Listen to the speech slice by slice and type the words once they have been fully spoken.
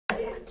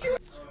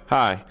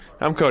Hi,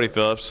 I'm Cody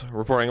Phillips,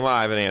 reporting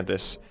live at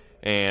Anthus,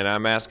 and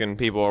I'm asking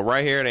people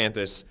right here at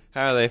Anthus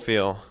how they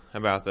feel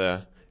about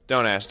the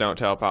don't ask, don't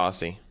tell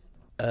policy.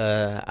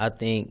 I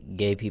think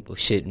gay people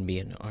shouldn't be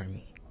in the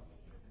army.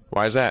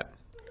 Why is that?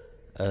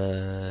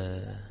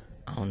 I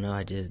don't know.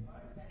 I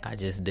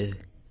just do.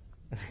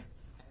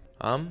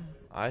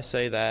 I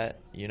say that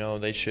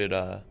they should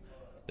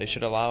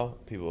allow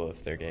people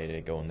if they're gay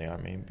to go in the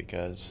army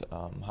because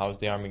how is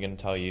the army going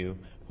to tell you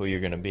who you're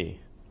going to be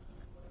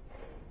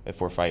if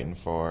we're fighting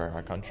for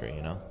our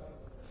country? All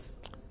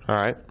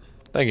right,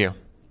 thank you.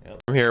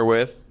 Yep. I'm here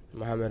with,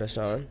 Mohammed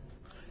Hassan.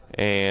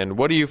 and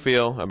what do you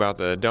feel about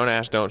the don't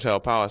ask, don't tell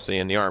policy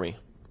in the army?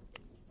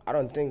 I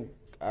don't think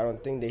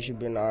they should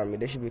be in the army.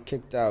 They should be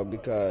kicked out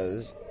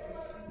because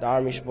the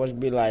army is supposed to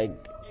be like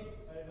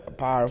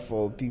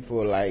powerful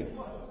people, like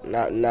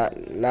not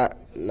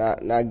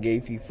gay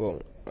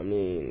people. I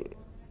mean,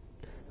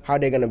 how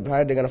they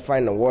gonna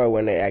fight in a war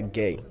when they act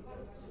gay?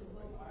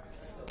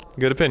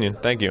 Good opinion,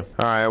 thank you.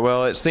 All right,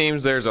 well, it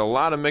seems there's a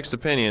lot of mixed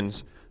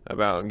opinions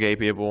about gay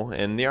people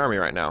in the army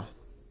right now.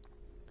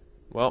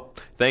 Well,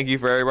 thank you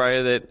for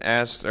everybody that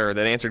asked or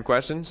that answered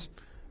questions.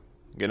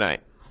 Good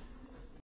night.